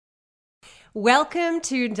Welcome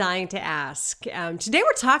to Dying to Ask. Today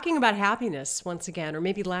we're talking about happiness once again, or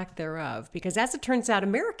maybe lack thereof, because as it turns out,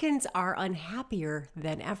 Americans are unhappier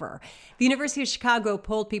than ever. The University of Chicago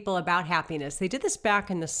polled people about happiness. They did this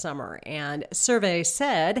back in the summer, and a survey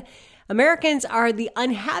said Americans are the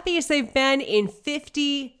unhappiest they've been in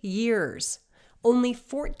 50 years. Only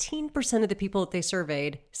 14% of the people that they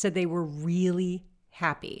surveyed said they were really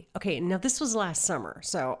happy. Okay, now this was last summer,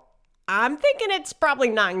 so I'm thinking it's probably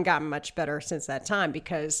not gotten much better since that time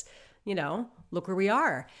because, look where we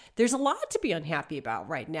are. There's a lot to be unhappy about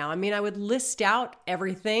right now. I mean, I would list out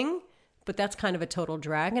everything, but that's kind of a total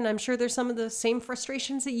drag. And I'm sure there's some of the same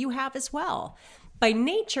frustrations that you have as well. By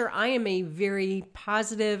nature, I am a very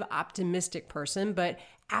positive, optimistic person, but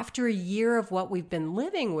after a year of what we've been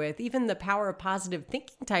living with, even the power of positive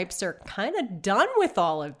thinking types are kind of done with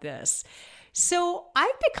all of this. So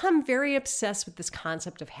I've become very obsessed with this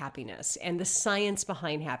concept of happiness and the science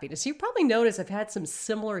behind happiness. You probably noticed I've had some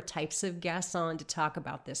similar types of guests on to talk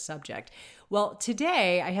about this subject. Well,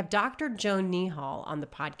 today I have Dr. Joan Nihal on the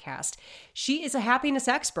podcast. She is a happiness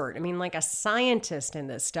expert. I mean, like a scientist in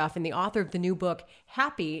this stuff, and the author of the new book,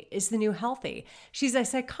 Happy is the New Healthy. She's a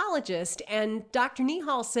psychologist, and Dr.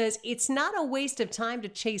 Nihal says it's not a waste of time to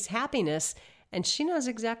chase happiness, and she knows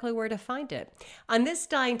exactly where to find it. On this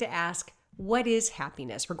Dying to Ask, what is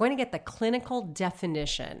happiness? We're going to get the clinical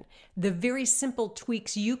definition, the very simple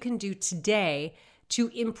tweaks you can do today to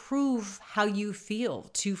improve how you feel,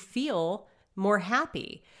 to feel more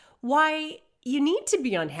happy. Why you need to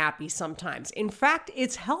be unhappy sometimes. In fact,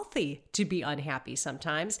 it's healthy to be unhappy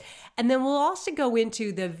sometimes. And then we'll also go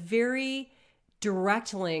into the very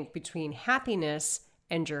direct link between happiness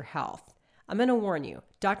and your health. I'm going to warn you,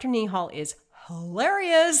 Dr. Nihal is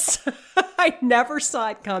hilarious. I never saw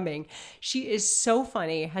it coming. She is so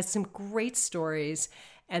funny, has some great stories,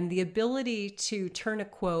 and the ability to turn a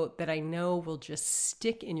quote that I know will just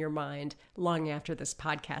stick in your mind long after this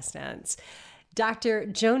podcast ends. Dr.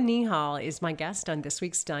 Joan Nihal is my guest on this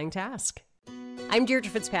week's Dying to Ask. I'm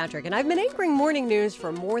Deirdre Fitzpatrick, and I've been anchoring morning news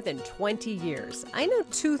for more than 20 years. I know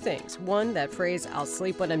two things. One, that phrase, "I'll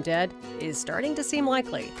sleep when I'm dead," is starting to seem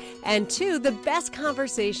likely. And two, the best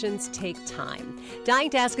conversations take time. Dying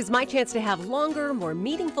to Ask is my chance to have longer, more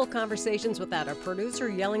meaningful conversations without a producer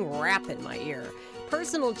yelling rap in my ear.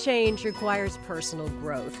 Personal change requires personal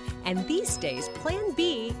growth. And these days, Plan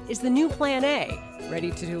B is the new Plan A.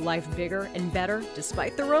 Ready to do life bigger and better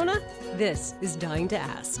despite the Rona? This is Dying to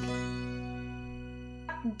Ask.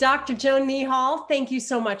 Dr. Joan Nihal, thank you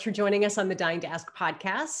so much for joining us on the Dying to Ask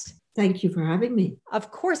podcast. Thank you for having me.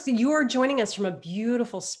 Of course, you are joining us from a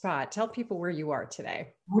beautiful spot. Tell people where you are today.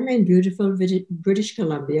 I'm in beautiful British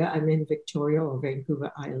Columbia. I'm in Victoria or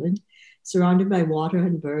Vancouver Island, surrounded by water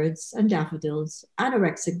and birds and daffodils,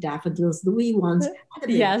 anorexic daffodils, the wee ones.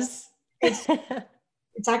 Yes.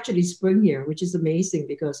 It's actually spring here, which is amazing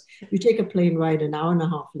because you take a plane ride an hour and a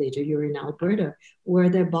half later, you're in Alberta, where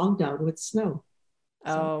they're bogged down with snow.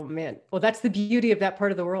 Oh, man. Well, that's the beauty of that part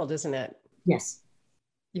of the world, isn't it? Yes.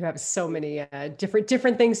 You have so many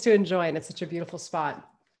different things to enjoy, and it's such a beautiful spot.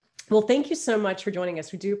 Well, thank you so much for joining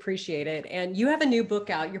us. We do appreciate it. And you have a new book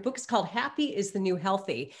out. Your book is called Happy is the New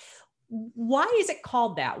Healthy. Why is it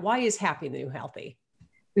called that? Why is Happy the New Healthy?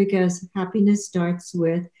 Because happiness starts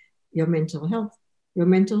with your mental health. Your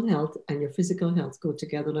mental health and your physical health go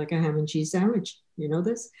together like a ham and cheese sandwich. You know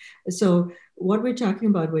this? So what we're talking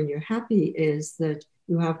about when you're happy is that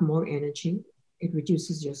you have more energy. It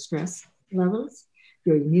reduces your stress levels.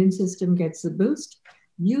 Your immune system gets a boost.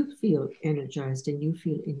 You feel energized and you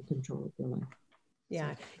feel in control of your life.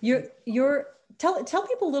 Yeah. Tell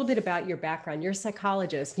people a little bit about your background. You're a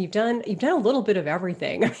psychologist. You've done a little bit of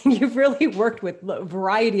everything. I mean, you've really worked with a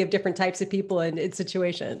variety of different types of people and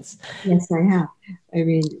situations. Yes, I have. I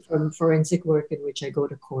mean, from forensic work in which I go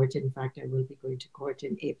to court. In fact, I will be going to court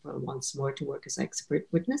in April once more to work as expert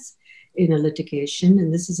witness in a litigation.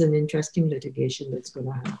 And this is an interesting litigation that's going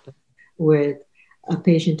to happen with a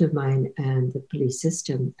patient of mine and the police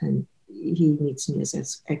system. And he needs me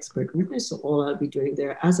as expert witness. So all I'll be doing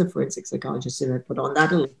there as a forensic psychologist, and I put on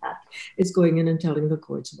that little hat, is going in and telling the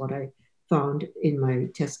courts what I found in my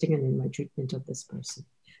testing and in my treatment of this person.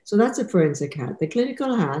 So that's a forensic hat. The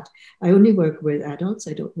clinical hat, I only work with adults.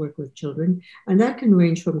 I don't work with children. And that can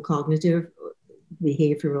range from cognitive,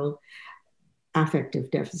 behavioral,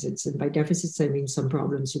 affective deficits. And by deficits, I mean some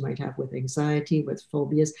problems you might have with anxiety, with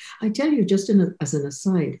phobias. I tell you, just as an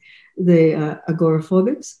aside, the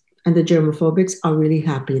agoraphobics and the germophobics are really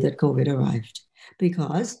happy that COVID arrived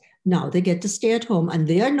because now they get to stay at home and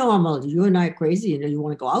they are normal. You and I are crazy, you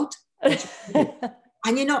want to go out.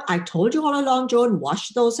 And I told you all along, Joan, wash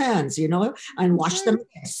those hands, and wash them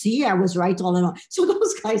again. See, I was right all along. So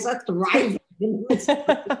those guys are thriving. It's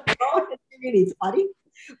really funny.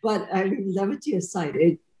 But levity aside,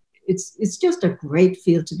 it's just a great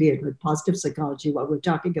field to be in with positive psychology. What we're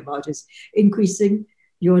talking about is increasing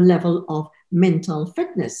your level of mental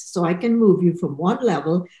fitness. So I can move you from one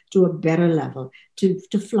level to a better level to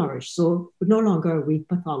flourish. So no longer are we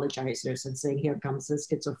pathologizers and saying, here comes a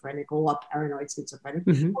schizophrenic or a paranoid schizophrenic.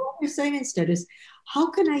 Mm-hmm. What we're saying instead is,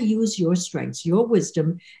 how can I use your strengths, your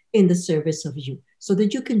wisdom in the service of you so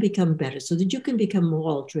that you can become better, so that you can become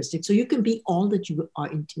more altruistic, so you can be all that you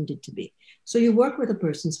are intended to be. So you work with a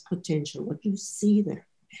person's potential, what you see there,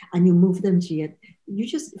 and you move them to it. You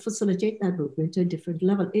just facilitate that movement to a different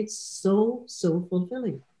level. It's so, so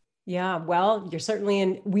fulfilling. Yeah, well, you're certainly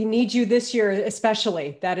in. We need you this year,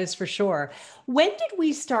 especially. That is for sure. When did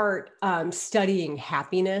we start studying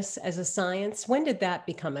happiness as a science? When did that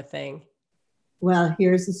become a thing? Well,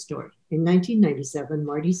 here's the story. In 1997,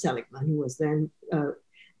 Marty Seligman, who was then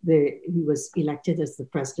he was elected as the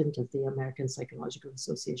president of the American Psychological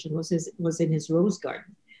Association, was in his rose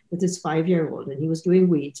garden with his 5-year-old, and he was doing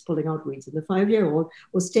weeds, pulling out weeds, and the 5-year-old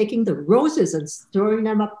was taking the roses and throwing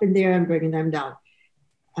them up in the air and bringing them down.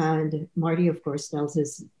 And Marty, of course, tells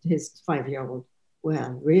his 5-year-old,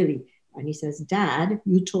 well, really? And he says, Dad,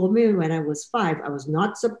 you told me when I was 5, I was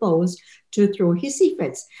not supposed to throw hissy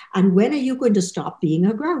fits. And when are you going to stop being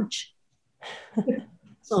a grouch?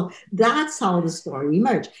 So that's how the story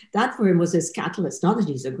emerged. That for him was his catalyst, not that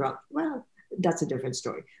he's a grouch. Well, that's a different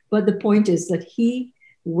story. But the point is that he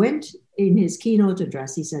went in his keynote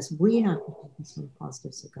address, he says, we have to focus on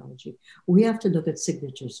positive psychology. We have to look at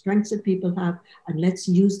signature strengths that people have, and let's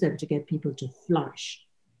use them to get people to flourish.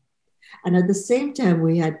 And at the same time,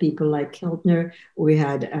 we had people like Keltner, we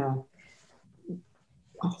had a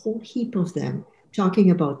whole heap of them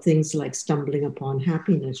talking about things like stumbling upon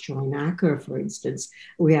happiness. Joan Acker, for instance.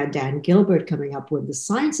 We had Dan Gilbert coming up with the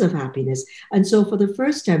science of happiness. And so for the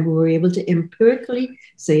first time, we were able to empirically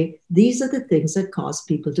say, these are the things that cause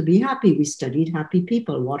people to be happy. We studied happy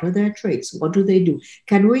people. What are their traits? What do they do?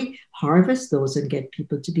 Can we harvest those and get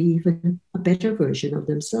people to be even a better version of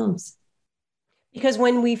themselves? Because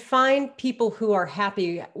when we find people who are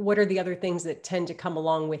happy, what are the other things that tend to come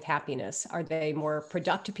along with happiness? Are they more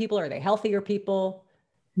productive people? Are they healthier people?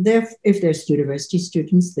 If they're university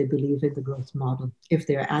students, they believe in the growth model. If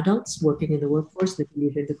they're adults working in the workforce, they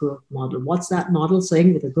believe in the growth model. What's that model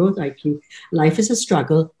saying with the growth IQ? Life is a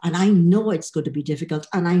struggle, and I know it's going to be difficult,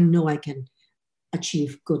 and I know I can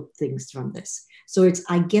achieve good things from this. So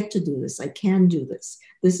I get to do this. I can do this.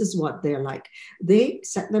 This is what they're like. They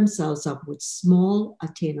set themselves up with small,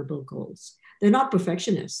 attainable goals. They're not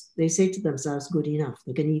perfectionists. They say to themselves, good enough.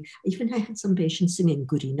 Even I had some patients singing,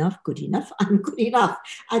 good enough, and good enough.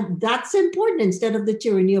 And that's important instead of the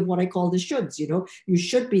tyranny of what I call the shoulds. You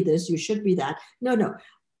should be this, you should be that. No.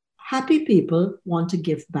 Happy people want to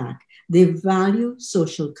give back. They value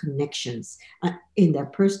social connections in their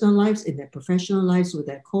personal lives, in their professional lives, with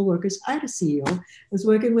their coworkers. I had a CEO, I was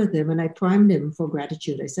working with him, and I primed him for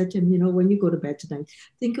gratitude. I said to him, when you go to bed tonight,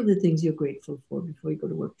 think of the things you're grateful for before you go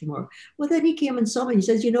to work tomorrow. Well, then he came and saw me. He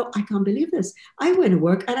says, I can't believe this. I went to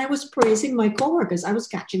work and I was praising my coworkers. I was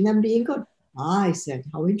catching them being good. I said,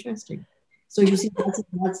 how interesting. So you see,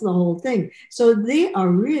 that's the whole thing. So they are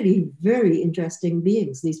really very interesting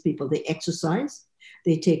beings, these people. They exercise,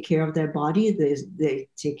 they take care of their body, they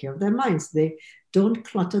take care of their minds. They don't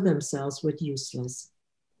clutter themselves with useless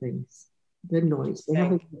things, the noise. They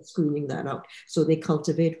haven't been screening that out. So they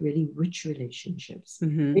cultivate really rich relationships.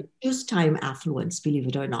 Mm-hmm. They use time affluence, believe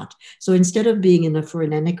it or not. So instead of being in a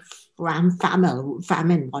frenetic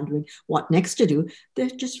famine, wondering what next to do, they're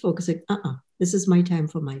just focusing, this is my time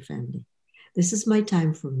for my family. This is my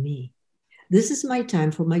time for me. This is my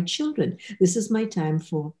time for my children. This is my time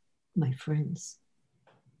for my friends.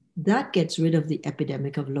 That gets rid of the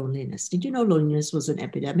epidemic of loneliness. Did you know loneliness was an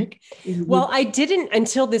epidemic? Well, I didn't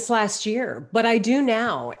until this last year, but I do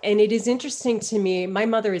now. And it is interesting to me. My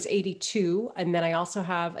mother is 82, and then I also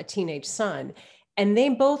have a teenage son. And they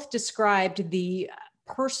both described the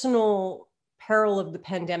personal peril of the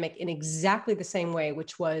pandemic in exactly the same way,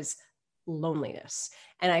 which was loneliness.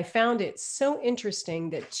 And I found it so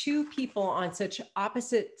interesting that two people on such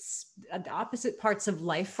opposite parts of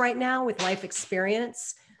life right now with life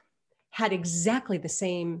experience had exactly the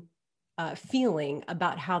same feeling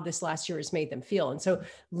about how this last year has made them feel. And so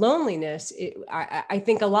loneliness, I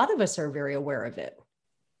think a lot of us are very aware of it.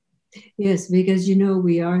 Yes, because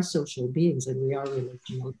we are social beings and we are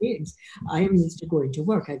relational beings. I am used to going to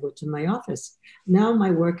work. I go to my office. Now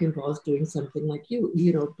my work involves doing something like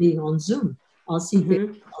being on Zoom. I'll see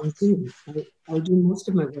patients on Zoom. I'll do most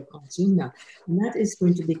of my work on Zoom now. And that is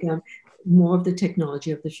going to become more of the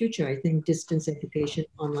technology of the future. I think distance education,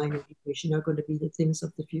 online education are going to be the things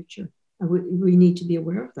of the future. And we need to be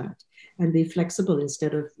aware of that and be flexible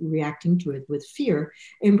instead of reacting to it with fear.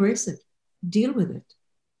 Embrace it. Deal with it.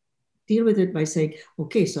 Deal with it by saying,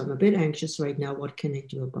 okay, so I'm a bit anxious right now. What can I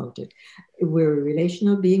do about it? We're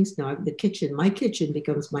relational beings now. My kitchen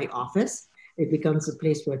becomes my office. It becomes a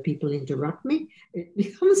place where people interrupt me. It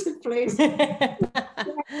becomes a place where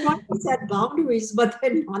I'm trying to set boundaries, but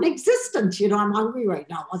they're non-existent. I'm hungry right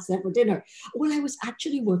now. What's that for dinner? Well, I was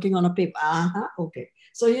actually working on a paper. Okay.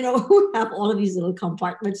 So, we have all of these little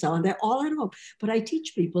compartments now, and they're all at home. But I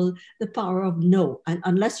teach people the power of no. And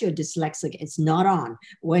unless you're dyslexic, it's not on.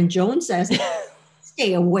 When Joan says,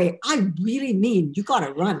 stay away, I really mean you got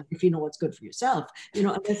to run if you know what's good for yourself.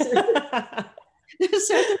 And there's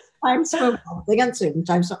certain times for one thing and certain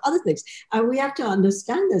times for other things. And we have to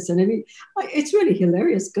understand this. And I mean, it's really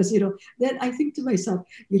hilarious because, then I think to myself,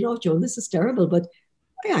 Joan, this is terrible, but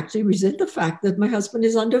I actually resent the fact that my husband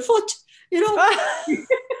is underfoot.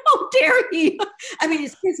 How dare he? I mean,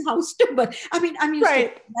 it's his house too, but I mean, I'm used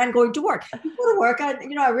to man going to work. You go to work,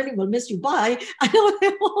 and I really will miss you. Bye. I know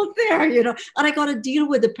they're all there, and I got to deal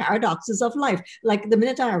with the paradoxes of life. Like the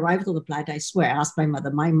minute I arrived on the planet, I swear, I asked my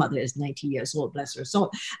mother. My mother is 90 years old, bless her soul,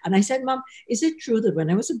 and I said, "Mom, is it true that when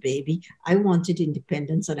I was a baby, I wanted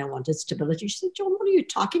independence and I wanted stability?" She said, "Joan, what are you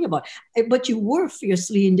talking about? But you were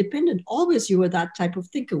fiercely independent. Always, you were that type of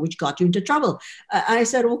thinker, which got you into trouble." I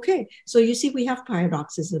said, "Okay." So you see, we have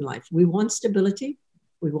paradoxes in life. We want stability.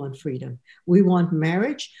 We want freedom. We want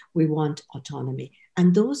marriage. We want autonomy.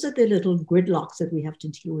 And those are the little gridlocks that we have to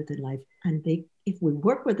deal with in life. And if we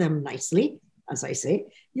work with them nicely, as I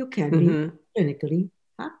say, you can be clinically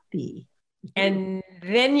happy. And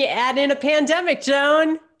then you add in a pandemic,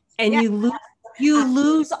 Joan, and you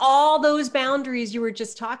lose all those boundaries you were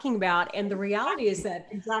just talking about. And the reality is that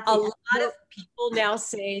a lot of people now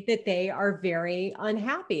say that they are very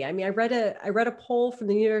unhappy. I mean, I read a poll from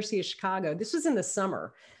the University of Chicago. This was in the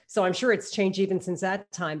summer, so I'm sure it's changed even since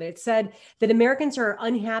that time. But it said that Americans are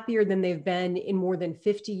unhappier than they've been in more than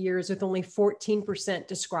 50 years, with only 14%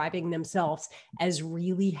 describing themselves as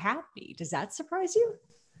really happy. Does that surprise you?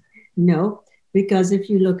 No. Because if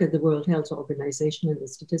you look at the World Health Organization and the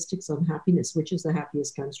statistics on happiness, which is the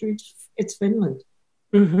happiest country, it's Finland.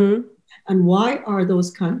 Mm-hmm. And why are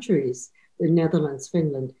those countries, the Netherlands,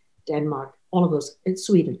 Finland, Denmark, all of those, and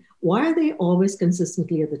Sweden, why are they always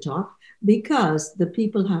consistently at the top? Because the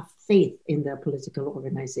people have faith in their political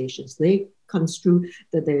organizations. They construe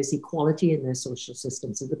that there is equality in their social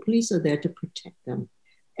systems, and the police are there to protect them.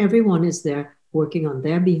 Everyone is there working on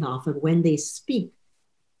their behalf, and when they speak,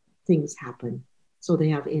 things happen. So they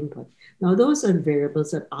have input. Now, those are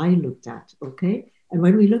variables that I looked at, okay? And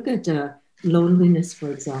when we look at loneliness,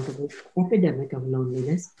 for example, the epidemic of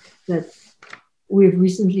loneliness that we've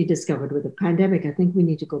recently discovered with the pandemic, I think we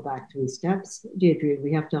need to go back 3 steps, Deirdre.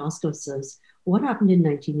 We have to ask ourselves, what happened in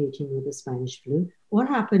 1918 with the Spanish flu? What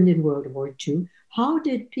happened in World War II? How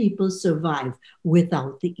did people survive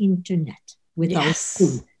without the internet, without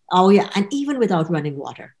food? Oh, yeah, and even without running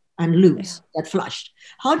water and loops that flushed.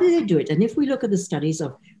 How did they do it? And if we look at the studies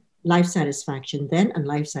of life satisfaction then and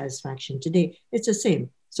life satisfaction today, it's the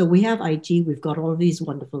same. So we have IT, we've got all of these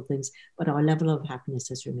wonderful things, but our level of happiness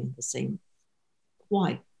has remained the same.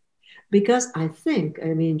 Why? Because I think,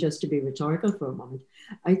 just to be rhetorical for a moment,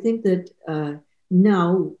 I think that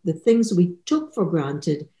now the things we took for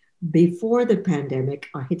granted before the pandemic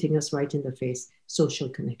are hitting us right in the face: social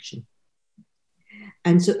connection.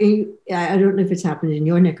 And so I don't know if it's happened in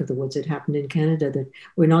your neck of the woods. It happened in Canada that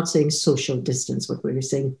we're not saying social distance, but we're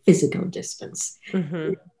saying physical distance.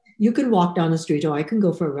 Mm-hmm. You can walk down the street, or I can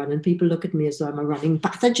go for a run, and people look at me as though I'm a running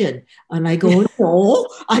pathogen. And I go, no,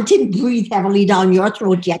 I didn't breathe heavily down your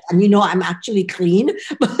throat yet. And I'm actually clean.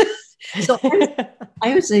 So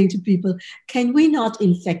I was saying to people, can we not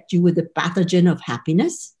infect you with the pathogen of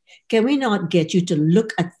happiness? Can we not get you to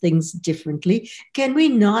look at things differently? Can we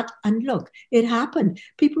not? And look, it happened.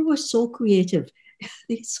 People were so creative.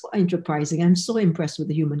 They're so enterprising. I'm so impressed with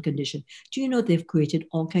the human condition. Do you know they've created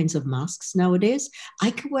all kinds of masks nowadays?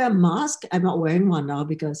 I can wear a mask. I'm not wearing one now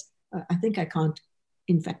because I think I can't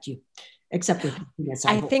infect you, except with happiness.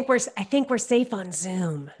 I think we're safe on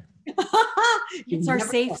Zoom. It's our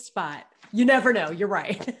safe spot. You never know. You're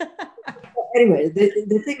right. Anyway,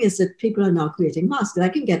 the thing is that people are now creating masks. I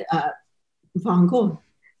can get Van Gogh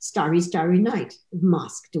Starry Night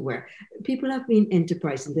mask to wear. People have been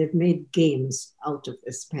enterprising. They've made games out of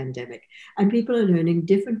this pandemic. And people are learning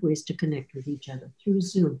different ways to connect with each other through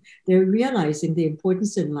Zoom. They're realizing the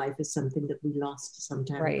importance in life is something that we lost some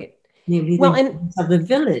time ago. Right. Namely, the Well, and importance of the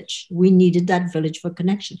village. We needed that village for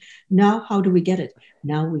connection. Now, how do we get it?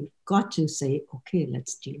 Now we've got to say, okay,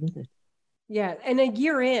 let's deal with it. yeah, and a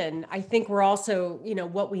year in, I think we're also,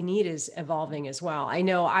 what we need is evolving as well. I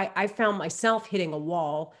know I found myself hitting a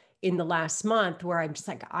wall in the last month where I'm just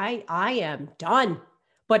like, I am done.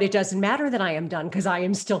 But it doesn't matter that I am done because I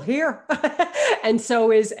am still here. And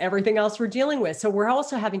so is everything else we're dealing with. So we're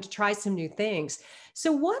also having to try some new things.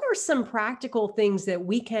 So what are some practical things that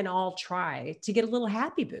we can all try to get a little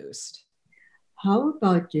happy boost? How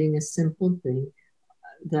about doing a simple thing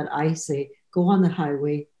that I say, go on the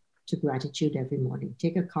highway to gratitude every morning.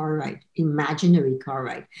 Take a car ride, imaginary car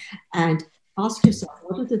ride, and ask yourself,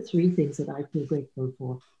 what are the three things that I feel grateful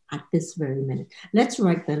for at this very minute? Let's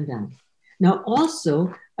write them down. Now,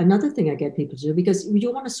 also, another thing I get people to do, because you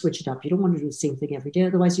don't want to switch it up. You don't want to do the same thing every day.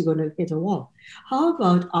 Otherwise, you're going to hit a wall. How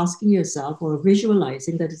about asking yourself or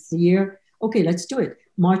visualizing that it's the year, okay, let's do it.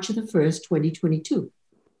 March the 1st, 2022.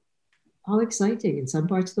 How exciting. In some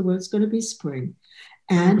parts of the world, it's going to be spring.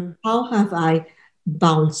 And how have I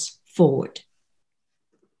bounced forward?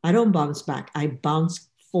 I don't bounce back. I bounce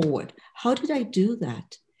forward. How did I do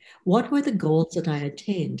that? What were the goals that I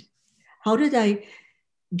attained? How did I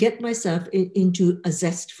get myself into a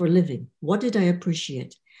zest for living? What did I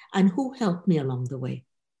appreciate? And who helped me along the way?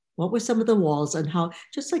 What were some of the walls and how,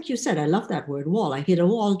 just like you said, I love that word wall. I hit a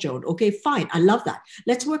wall, Joan. Okay, fine. I love that.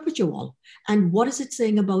 Let's work with your wall. And what is it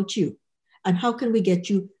saying about you? And how can we get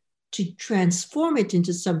you to transform it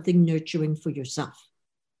into something nurturing for yourself?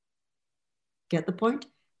 Get the point?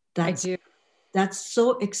 I do. That's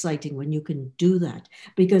so exciting when you can do that,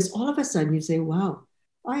 because all of a sudden you say, wow,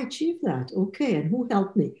 I achieved that. Okay. And who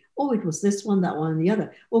helped me? Oh, it was this one, that one, and the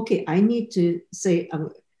other. Okay. I need to say,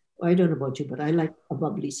 I don't know about you, but I like a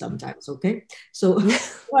bubbly sometimes. Okay. So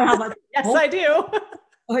well, how about, yes, I do.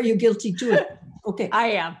 Are you guilty too? Okay.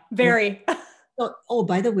 I am very. So, oh,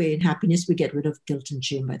 by the way, in happiness, we get rid of guilt and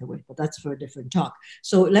shame, by the way, but that's for a different talk.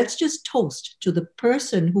 So let's just toast to the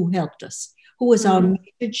person who helped us, who was our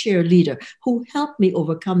major cheerleader, who helped me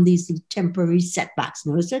overcome these temporary setbacks.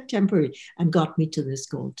 Notice that temporary, and got me to this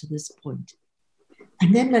goal, to this point.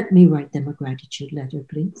 And then let me write them a gratitude letter,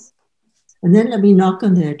 please. And then let me knock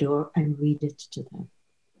on their door and read it to them.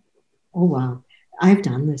 Oh, wow. I've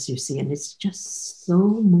done this, you see, and it's just so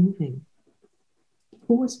moving.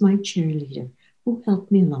 Who was my cheerleader? Who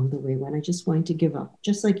helped me along the way when I just wanted to give up?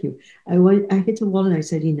 Just like you. I hit a wall and I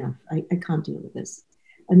said, enough. I can't deal with this.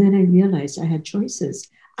 And then I realized I had choices.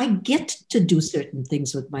 I get to do certain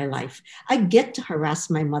things with my life. I get to harass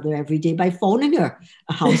my mother every day by phoning her.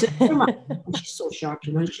 How's it? And she's so sharp,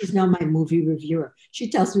 you know. She's now my movie reviewer. She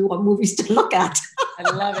tells me what movies to look at. I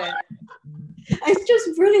love it. It's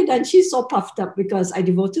just brilliant. And she's so puffed up because I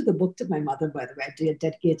devoted the book to my mother, by the way. I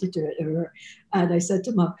dedicated to her. And I said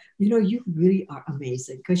to Mom, you know, you really are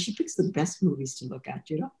amazing, because she picks the best movies to look at,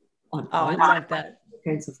 you know. I love that.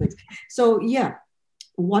 Kinds of things. So, yeah.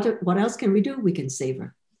 What else can we do? We can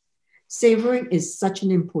savor. Savoring is such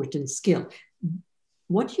an important skill.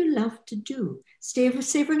 What you love to do.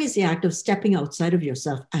 Savoring is the act of stepping outside of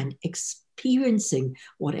yourself and experiencing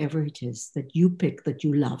whatever it is that you pick that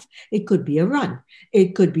you love. It could be a run.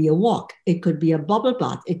 It could be a walk. It could be a bubble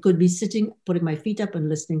bath. It could be sitting, putting my feet up and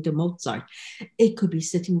listening to Mozart. It could be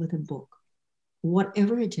sitting with a book.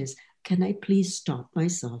 Whatever it is, can I please stop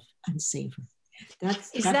myself and savor?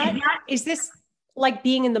 Is this like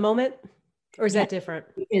being in the moment, or is that different?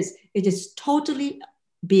 It is totally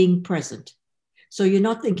being present. So you're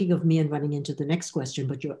not thinking of me and running into the next question,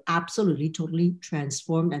 but you're absolutely, totally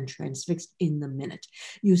transformed and transfixed in the minute.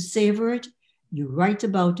 You savor it, you write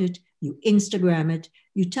about it, you Instagram it,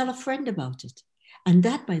 you tell a friend about it. And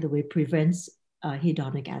that, by the way, prevents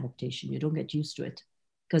hedonic adaptation. You don't get used to it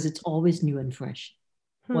because it's always new and fresh.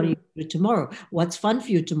 What do you do tomorrow? What's fun for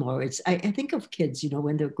you tomorrow? I think of kids, you know,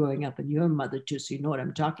 when they're growing up, and you're a mother too, so you know what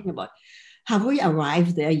I'm talking about. Have we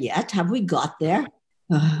arrived there yet? Have we got there?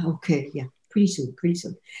 Okay, yeah, pretty soon.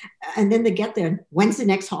 And then they get there. When's the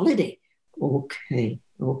next holiday?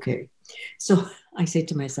 Okay. So I say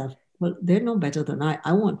to myself, well, they're no better than I.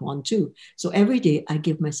 I want one too. So every day I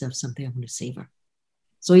give myself something I want to savor.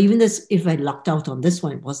 So even this, if I lucked out on this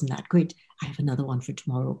one, it wasn't that great. I have another one for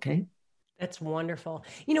tomorrow, okay? That's wonderful.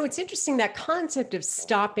 You know, it's interesting, that concept of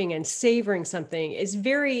stopping and savoring something is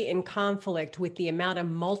very in conflict with the amount of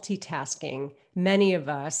multitasking many of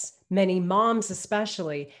us, many moms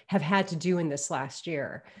especially, have had to do in this last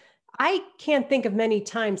year. I can't think of many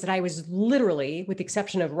times that I was literally, with the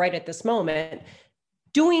exception of right at this moment,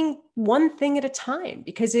 doing one thing at a time,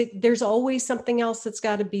 because there's always something else that's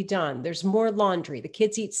got to be done. There's more laundry. The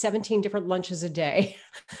kids eat 17 different lunches a day.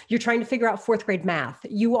 You're trying to figure out fourth grade math.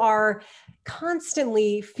 You are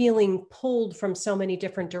constantly feeling pulled from so many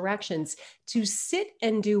different directions. To sit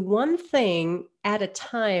and do one thing at a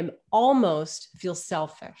time almost feels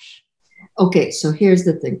selfish. Okay, so here's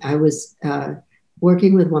the thing. I was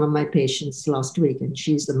working with one of my patients last week, and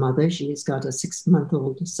she's the mother. She's got a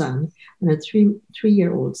 6-month-old son and a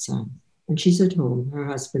three-year-old son. And she's at home. Her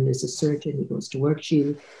husband is a surgeon. He goes to work.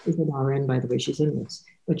 She is an RN, by the way. She's a nurse,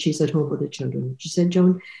 but she's at home with the children. She said,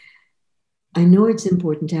 Joan, I know it's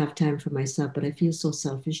important to have time for myself, but I feel so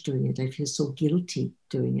selfish doing it. I feel so guilty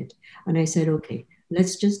doing it. And I said, okay,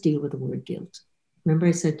 let's just deal with the word guilt. Remember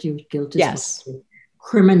I said to you, guilt is Yes.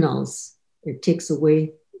 criminals. It takes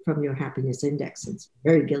away from your happiness index. It's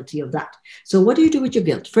very guilty of that. So what do you do with your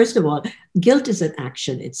guilt? First of all, guilt is an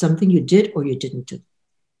action. It's something you did or you didn't do.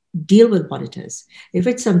 Deal with what it is. If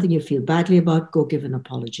it's something you feel badly about, go give an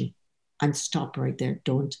apology and stop right there.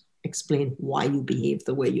 Don't explain why you behaved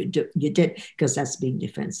the way you did, because that's being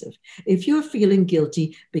defensive. If you're feeling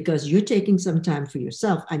guilty because you're taking some time for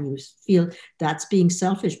yourself and you feel that's being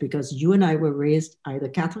selfish because you and I were raised either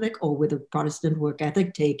Catholic or with a Protestant work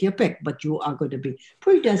ethic, take your pick, but you are going to be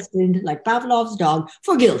predestined like Pavlov's dog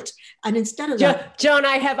for guilt. And instead of that, Joan,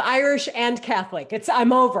 I have Irish and Catholic.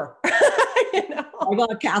 I'm over. You know? I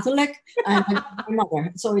got a Catholic and my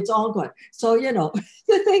mother, so it's all good. So,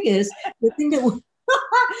 the thing is,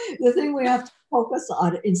 the thing we have to focus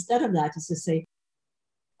on instead of that is to say,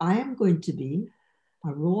 I am going to be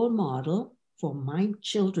a role model for my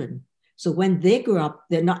children. So when they grow up,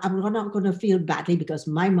 I'm not going to feel badly because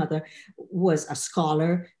my mother was a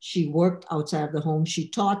scholar. She worked outside of the home. She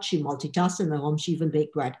taught, she multitasked in the home. She even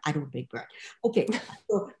baked bread. I don't bake bread. Okay.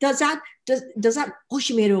 So does that, oh,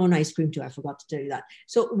 she made her own ice cream too. I forgot to tell you that.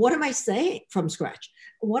 So what am I saying from scratch?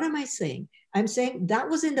 What am I saying? I'm saying that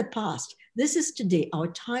was in the past. This is today. Our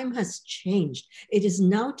time has changed. It is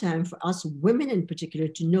now time for us women in particular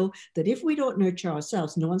to know that if we don't nurture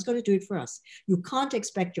ourselves, no one's going to do it for us. You can't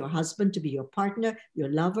expect your husband to be your partner,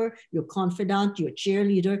 your lover, your confidant, your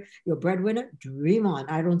cheerleader, your breadwinner. Dream on.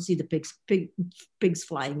 I don't see the pigs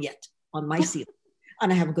flying yet on my ceiling.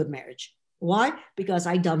 And I have a good marriage. Why? Because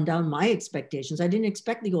I dumbed down my expectations. I didn't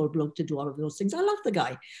expect the old bloke to do all of those things. I love the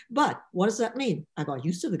guy. But what does that mean? I got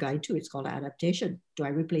used to the guy too. It's called adaptation. Do I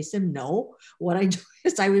replace him? No. What I do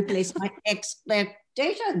is I replace my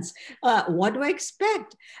expectations. What do I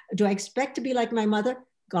expect? Do I expect to be like my mother?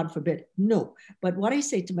 God forbid. No. But what I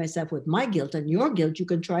say to myself with my guilt and your guilt, you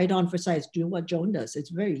can try it on for size. Do what Joan does. It's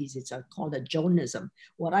very easy. It's called a Joanism.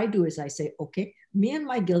 What I do is I say, okay, me and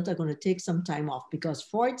my guilt are going to take some time off because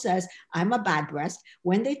Freud says I'm a bad breast.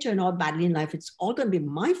 When they turn out badly in life, it's all going to be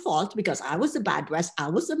my fault because I was the bad breast. I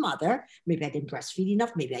was the mother. Maybe I didn't breastfeed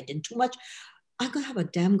enough. Maybe I didn't too much. I'm going to have a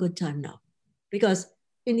damn good time now because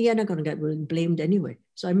in the end, I'm going to get blamed anyway.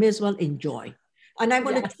 So I may as well enjoy. And I'm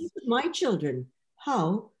going to teach my children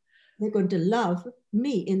how they're going to love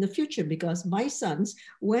me in the future because my sons,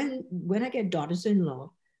 when I get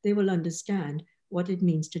daughters-in-law, they will understand what it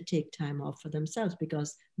means to take time off for themselves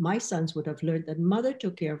because my sons would have learned that mother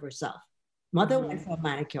took care of herself. Mother went for a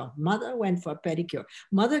manicure. Mother went for a pedicure.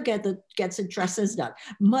 Mother gets her dresses done.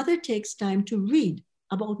 Mother takes time to read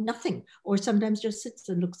about nothing or sometimes just sits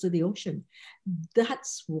and looks at the ocean.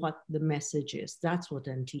 That's what the message is. That's what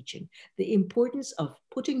I'm teaching. The importance of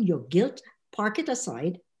putting your guilt, park it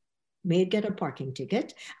aside, get a parking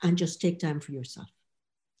ticket, and just take time for yourself.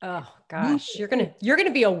 Oh gosh, you're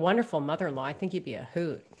gonna be a wonderful mother-in-law. I think you'd be a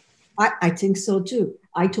hoot. I think so too.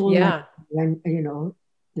 I told her when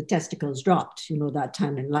the testicles dropped, that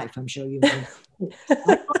time in life. I'm sure you know. I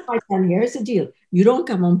told my son, here's the deal: you don't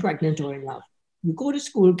come home pregnant or in love. You go to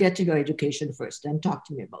school, get your education first, and talk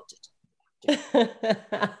to me about it.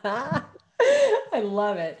 I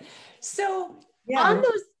love it. So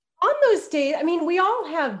on those days, I mean, we all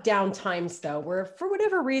have down times though, where for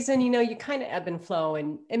whatever reason, you kind of ebb and flow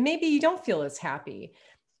and maybe you don't feel as happy.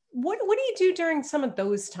 What do you do during some of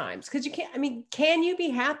those times? Because can you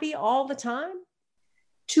be happy all the time?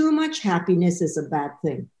 Too much happiness is a bad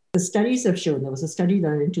thing. The studies have shown, there was a study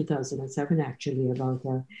done in 2007 actually about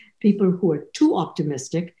people who are too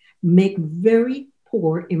optimistic make very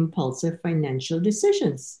poor impulsive financial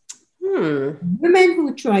decisions. Women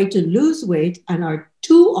who try to lose weight and are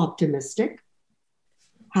too optimistic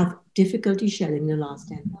have difficulty shedding the last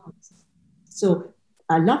 10 pounds. So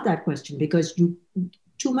I love that question because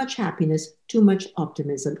too much happiness, too much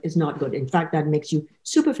optimism is not good. In fact, that makes you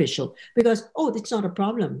superficial because, oh, it's not a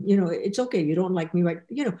problem. It's okay. You don't like me, right?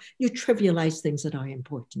 You trivialize things that are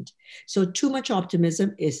important. So too much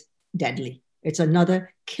optimism is deadly. It's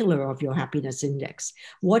another killer of your happiness index.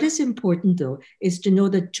 What is important, though, is to know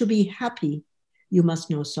that to be happy, you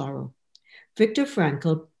must know sorrow. Viktor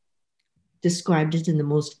Frankl described it in the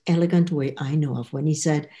most elegant way I know of when he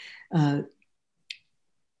said,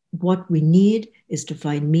 what we need is to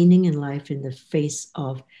find meaning in life in the face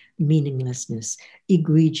of meaninglessness,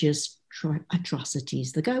 egregious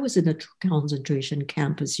atrocities. The guy was in a concentration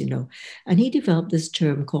camp, as you know, and he developed this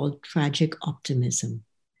term called tragic optimism.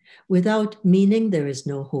 Without meaning, there is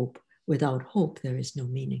no hope. Without hope, there is no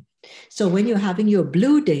meaning. So when you're having your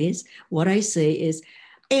blue days, what I say is,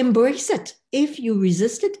 embrace it. If you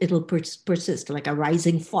resist it, it'll persist like a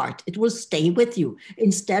rising fart. It will stay with you.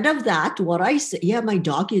 Instead of that, what I say, my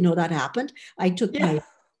dog, that happened. I took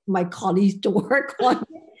my colleagues to work one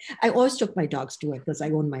day. I always took my dogs to work because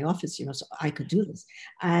I own my office, so I could do this.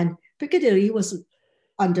 And Piccadilly was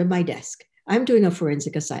under my desk. I'm doing a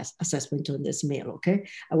forensic assessment on this male, okay?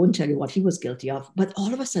 I wouldn't tell you what he was guilty of, but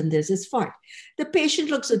all of a sudden there's this fart. The patient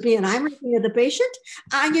looks at me and I'm looking at the patient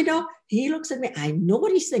and, he looks at me. I know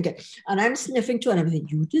what he's thinking and I'm sniffing to it. I'm thinking,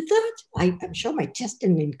 you did that? I'm sure my test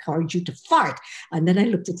didn't encourage you to fart. And then I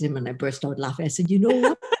looked at him and I burst out laughing. I said, you know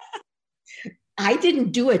what? I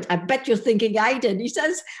didn't do it. I bet you're thinking I did. He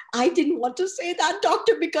says, I didn't want to say that,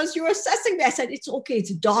 doctor, because you're assessing me. I said, it's okay.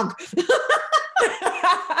 It's a dog.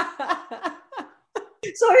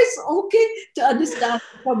 So it's okay to understand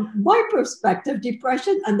from my perspective,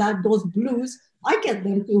 depression and those blues, I get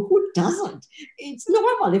them too. Who doesn't? It's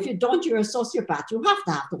normal. If you don't, you're a sociopath. You have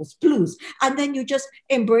to have those blues. And then you just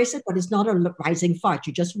embrace it, but it's not a rising fart.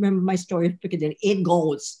 You just remember my story of Piccadilly. It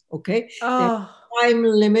goes, okay? There's time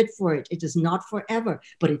limit for it. It is not forever,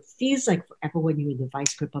 but it feels like forever when you're in the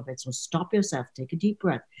vice grip of it. So stop yourself, take a deep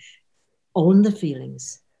breath, own the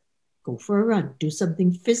feelings. Go for a run, do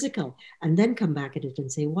something physical, and then come back at it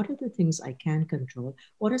and say, what are the things I can control?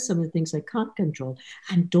 What are some of the things I can't control?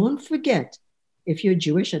 And don't forget, if you're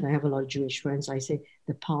Jewish, and I have a lot of Jewish friends, I say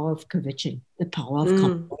the power of kvetching, the power of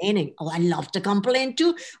complaining. Oh, I love to complain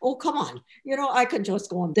too. Oh, come on. I can just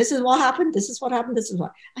go on. This is what happened. This is what happened. This is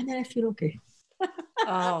what. And then I feel okay.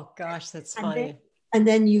 Oh, gosh, that's funny. And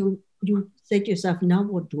then you say to yourself, now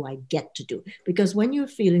what do I get to do? Because when you're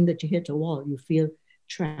feeling that you hit a wall, you feel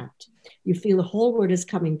trapped. You feel the whole world is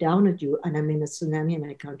coming down at you and I'm in a tsunami and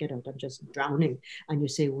I can't get out. I'm just drowning. And you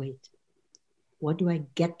say, wait, what do I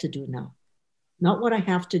get to do now? Not what I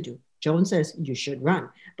have to do. Joan says you should run.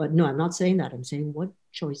 But no, I'm not saying that. I'm saying, what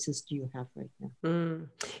choices do you have right now?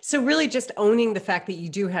 So really just owning the fact that you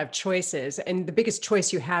do have choices, and the biggest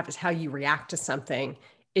choice you have is how you react to something,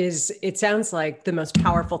 it sounds like the most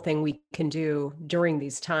powerful thing we can do during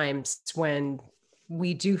these times when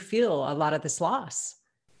we do feel a lot of this loss.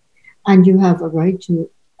 And you have a right to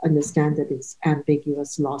understand that it's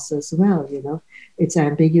ambiguous loss as well. It's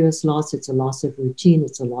ambiguous loss. It's a loss of routine.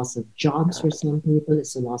 It's a loss of jobs for some people.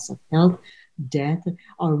 It's a loss of health, death,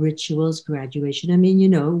 our rituals, graduation. I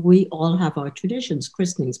mean, we all have our traditions,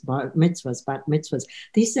 christenings, bar mitzvahs, bat mitzvahs.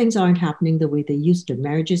 These things aren't happening the way they used to.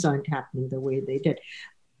 Marriages aren't happening the way they did.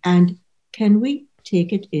 And can we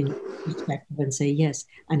take it in perspective and say, yes,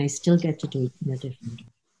 and I still get to do it in a different way?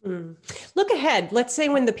 Look ahead. Let's say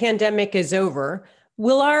when the pandemic is over,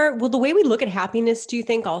 will the way we look at happiness, do you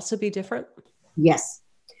think, also be different? Yes,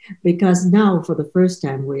 because now for the first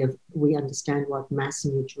time we understand what mass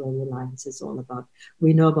mutual reliance is all about.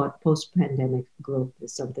 We know about post-pandemic growth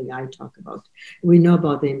is something I talk about. We know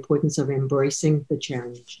about the importance of embracing the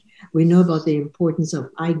challenge. We know about the importance of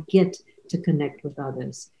I get to connect with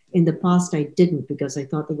others. In the past, I didn't because I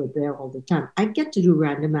thought they were there all the time. I get to do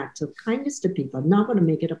random acts of kindness to people. I'm not going to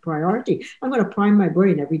make it a priority. I'm going to prime my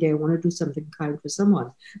brain every day. I want to do something kind for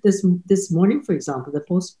someone. This morning, for example, the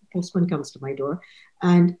postman comes to my door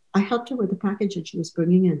and I helped her with the package that she was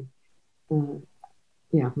bringing in.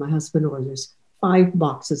 My husband orders 5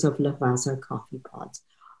 boxes of Lavazza coffee pods.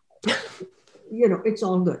 It's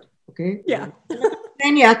all good. Okay. Yeah.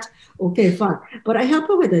 And yet, okay, fine. But I help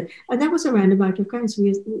her with it. And that was a random act of kindness.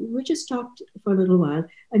 We just talked for a little while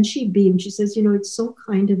and she beamed. She says, it's so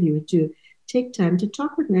kind of you to take time to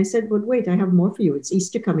talk with me. I said, but wait, I have more for you. It's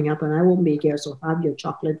Easter coming up and I won't be here. So have your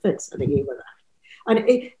chocolate fix. And I gave her that.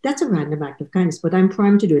 And that's a random act of kindness, but I'm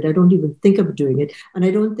primed to do it. I don't even think of doing it. And I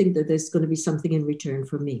don't think that there's going to be something in return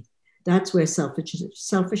for me. That's where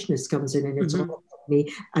selfishness comes in, and it's all about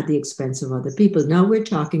me at the expense of other people. Now we're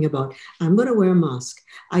talking about, I'm going to wear a mask.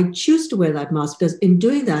 I choose to wear that mask because in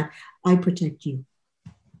doing that, I protect you.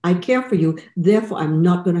 I care for you. Therefore, I'm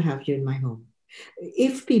not going to have you in my home.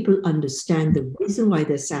 If people understand the reason why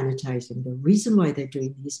they're sanitizing, the reason why they're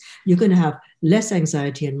doing these, you're going to have less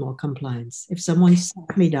anxiety and more compliance. If someone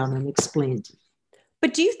sat me down and explained.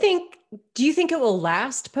 But do you think it will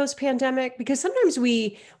last post pandemic? Because sometimes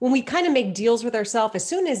when we kind of make deals with ourselves, as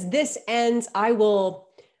soon as this ends, I will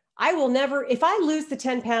never, if I lose the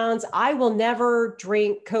 10 pounds, I will never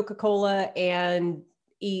drink Coca-Cola and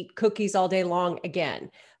eat cookies all day long again.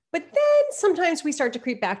 But then sometimes we start to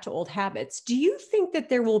creep back to old habits. Do you think that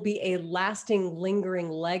there will be a lasting, lingering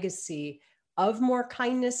legacy of more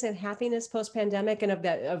kindness and happiness post pandemic, and of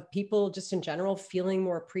that, of people just in general feeling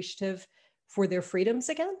more appreciative for their freedoms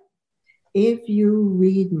again? If you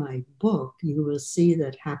read my book, you will see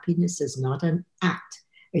that happiness is not an act,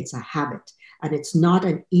 it's a habit. And it's not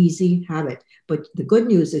an easy habit. But the good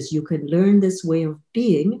news is you can learn this way of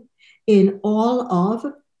being in all of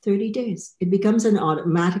 30 days. It becomes an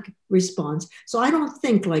automatic response. So I don't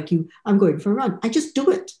think like you, I'm going for a run. I just do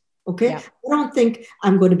it. Okay. Yeah. I don't think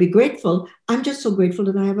I'm going to be grateful. I'm just so grateful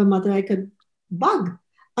that I have a mother I could bug.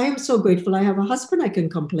 I am so grateful I have a husband I can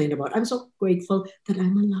complain about. I'm so grateful that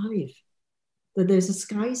I'm alive, that there's a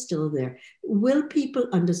sky still there. Will people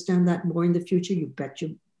understand that more in the future? You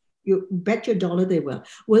bet your dollar they will.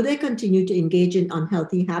 Will they continue to engage in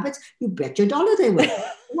unhealthy habits? You bet your dollar they will.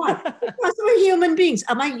 Why? Because we're human beings.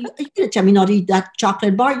 Are you going to tell me not to eat that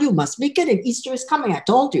chocolate bar? You must be kidding. Easter is coming. I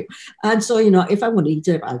told you. And so, if I want to eat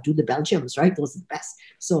it, I'll do the Belgiums, right? Those are the best.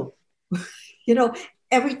 So,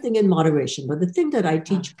 everything in moderation. But the thing that I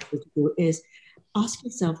teach people to do is ask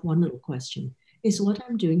yourself one little question. Is what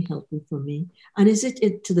I'm doing helpful for me? And is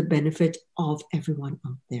it to the benefit of everyone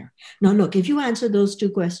out there? Now, look, if you answer those two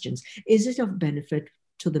questions, is it of benefit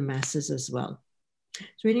to the masses as well? I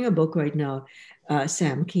was reading a book right now,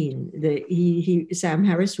 Sam Keen. Sam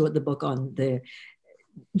Harris wrote the book on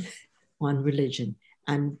religion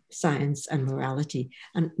and science and morality.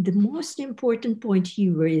 And the most important point he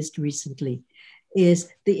raised recently is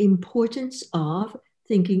the importance of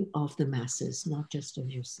thinking of the masses, not just of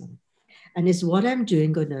yourself. And is what I'm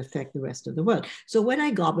doing going to affect the rest of the world? So when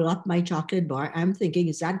I gobble up my chocolate bar, I'm thinking,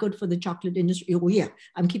 is that good for the chocolate industry? Oh, yeah,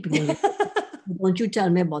 I'm keeping it. Don't you tell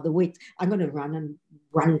me about the weight. I'm going to run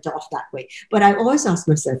it off that way. But I always ask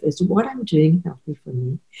myself, is what I'm doing healthy for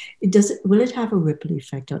me? Will it have a ripple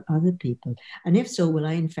effect on other people? And if so, will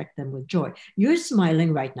I infect them with joy? You're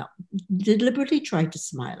smiling right now. Deliberately try to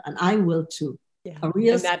smile, and I will too. Yeah. A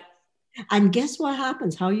real and guess what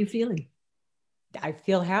happens? How are you feeling? I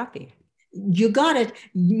feel happy. You got it.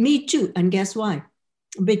 Me too. And guess why?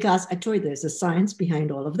 Because I told you there's a science behind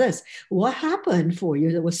all of this. What happened for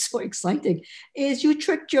you that was so exciting is you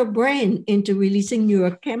tricked your brain into releasing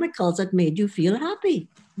neurochemicals that made you feel happy.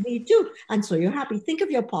 Me too. And so you're happy. Think of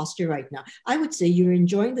your posture right now. I would say you're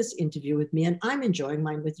enjoying this interview with me, and I'm enjoying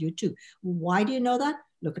mine with you too. Why do you know that?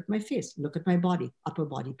 Look at my face. Look at my body. Upper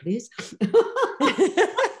body, please.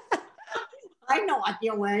 I know what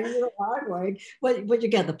you're wearing. You're hard wearing, but you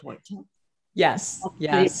get the point. Huh? Yes.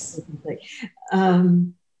 Yes.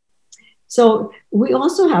 So we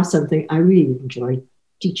also have something I really enjoy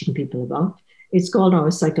teaching people about. It's called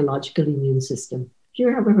our psychological immune system. Have you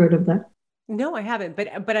ever heard of that? No, I haven't.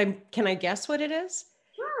 But can I guess what it is?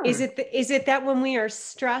 Sure. Is it that when we are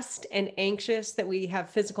stressed and anxious that we have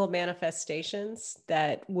physical manifestations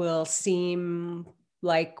that will seem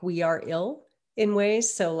like we are ill in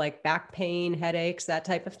ways? So like back pain, headaches, that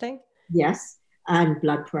type of thing? Yes. And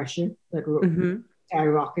blood pressure that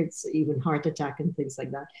skyrockets, even heart attack and things like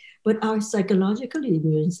that. But our psychological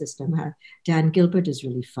immune system, Dan Gilbert is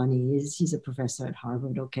really funny. He's a professor at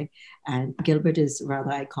Harvard, okay? And Gilbert is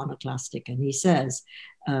rather iconoclastic. And he says,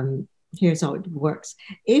 here's how it works.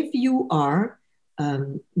 If you are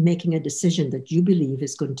making a decision that you believe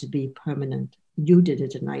is going to be permanent, you did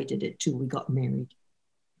it and I did it too. We got married.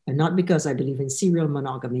 And not because I believe in serial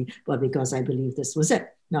monogamy, but because I believe this was it.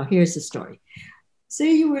 Now, here's the story.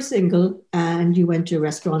 Say you were single and you went to a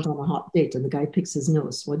restaurant on a hot date and the guy picks his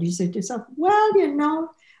nose. What do you say to yourself? Well,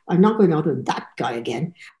 I'm not going out with that guy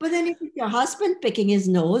again. But then if it's your husband picking his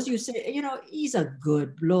nose, you say, he's a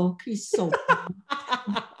good bloke. He's so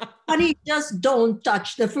honey, just don't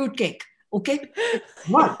touch the fruitcake. Okay?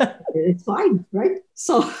 What? It's fine, right?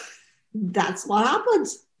 So that's what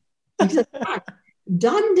happens.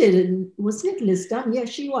 Dunn did it. Wasn't it Liz Dunn? Yeah,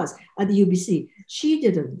 she was at the UBC. She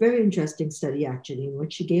did a very interesting study, actually, in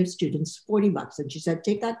which she gave students $40. And she said,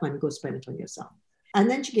 take that money, go spend it on yourself. And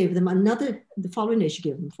then she gave them the following day, she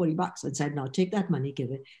gave them $40 and said, now take that money,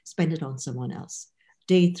 spend it on someone else.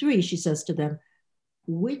 Day 3, she says to them,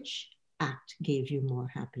 which act gave you more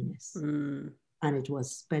happiness? and it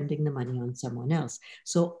was spending the money on someone else.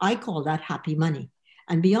 So I call that happy money.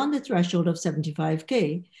 And beyond the threshold of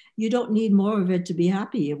 75K, you don't need more of it to be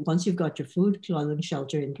happy. Once you've got your food, clothing,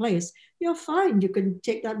 shelter in place, you're fine. You can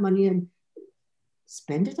take that money and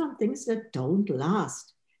spend it on things that don't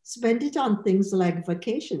last. Spend it on things like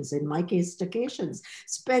vacations, in my case, staycations.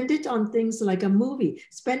 Spend it on things like a movie.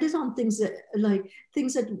 Spend it on things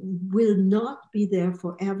that will not be there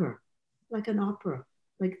forever, like an opera,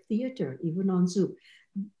 like theater, even on Zoom.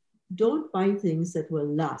 Don't buy things that will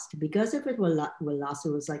last, because if it will last, it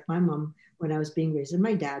was like my mom when I was being raised and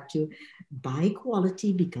my dad too. Buy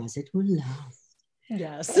quality because it will last.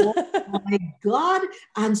 Yes. Oh my God.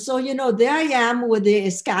 And so, there I am with the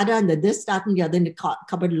Escada and the this, that, and the other in the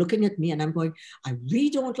cupboard looking at me. And I'm going, I really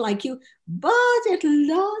don't like you, but it'll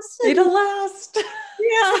last. It'll last.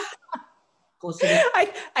 Yeah.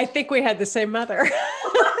 I think we had the same mother.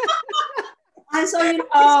 And so,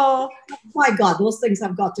 oh my God, those things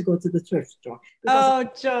have got to go to the thrift store. Oh,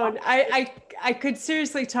 Joan, I could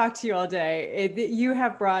seriously talk to you all day. You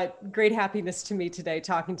have brought great happiness to me today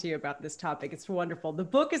talking to you about this topic. It's wonderful. The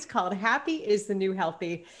book is called Happy is the New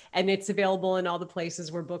Healthy, and it's available in all the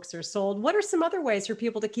places where books are sold. What are some other ways for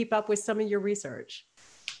people to keep up with some of your research?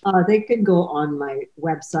 They can go on my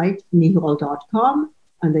website, nihal.com,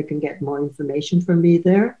 and they can get more information from me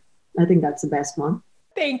there. I think that's the best one.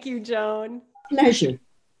 Thank you, Joan. Pleasure.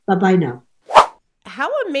 Bye-bye now. How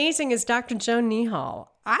amazing is Dr. Joan Nihal?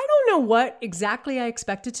 I don't know what exactly I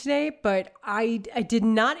expected today, but I did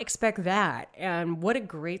not expect that. And what a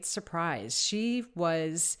great surprise. She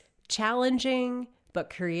was challenging, but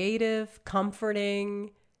creative,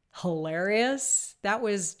 comforting, hilarious. That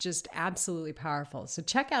was just absolutely powerful. So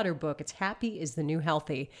check out her book. It's Happy is the New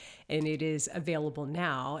Healthy, and it is available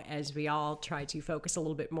now as we all try to focus a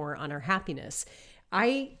little bit more on our happiness.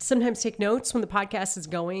 I sometimes take notes when the podcast is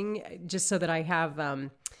going, just so that I have, I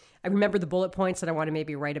remember the bullet points that I want to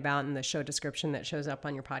maybe write about in the show description that shows up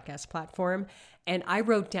on your podcast platform. And I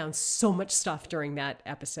wrote down so much stuff during that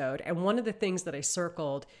episode. And one of the things that I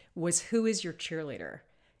circled was, who is your cheerleader?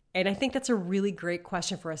 And I think that's a really great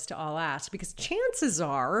question for us to all ask, because chances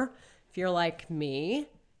are, if you're like me,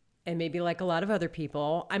 and maybe like a lot of other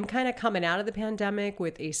people, I'm kind of coming out of the pandemic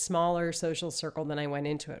with a smaller social circle than I went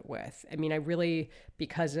into it with. I mean, I really,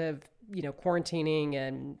 because of, quarantining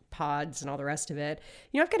and pods and all the rest of it,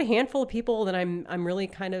 I've got a handful of people that I'm really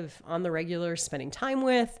kind of on the regular spending time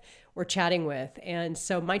with or chatting with. And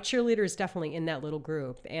so my cheerleader is definitely in that little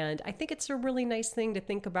group. And I think it's a really nice thing to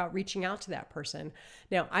think about reaching out to that person.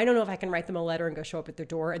 Now, I don't know if I can write them a letter and go show up at their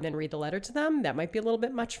door and then read the letter to them. That might be a little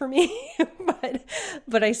bit much for me,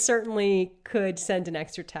 but I certainly could send an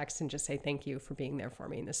extra text and just say thank you for being there for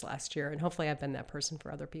me in this last year. And hopefully I've been that person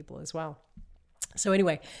for other people as well. So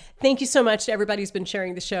anyway, thank you so much to everybody who's been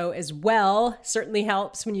sharing the show as well. Certainly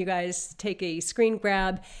helps when you guys take a screen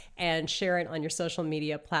grab and share it on your social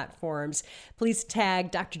media platforms. Please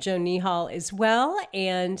tag Dr. Joan Nihal as well.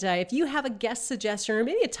 And if you have a guest suggestion or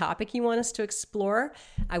maybe a topic you want us to explore,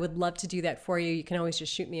 I would love to do that for you. You can always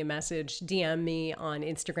just shoot me a message, DM me on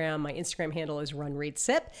Instagram. My Instagram handle is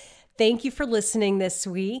RunReadSip. Thank you for listening this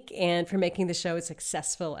week and for making the show as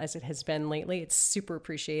successful as it has been lately. It's super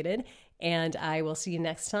appreciated. And I will see you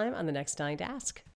next time on the next Dying to Ask.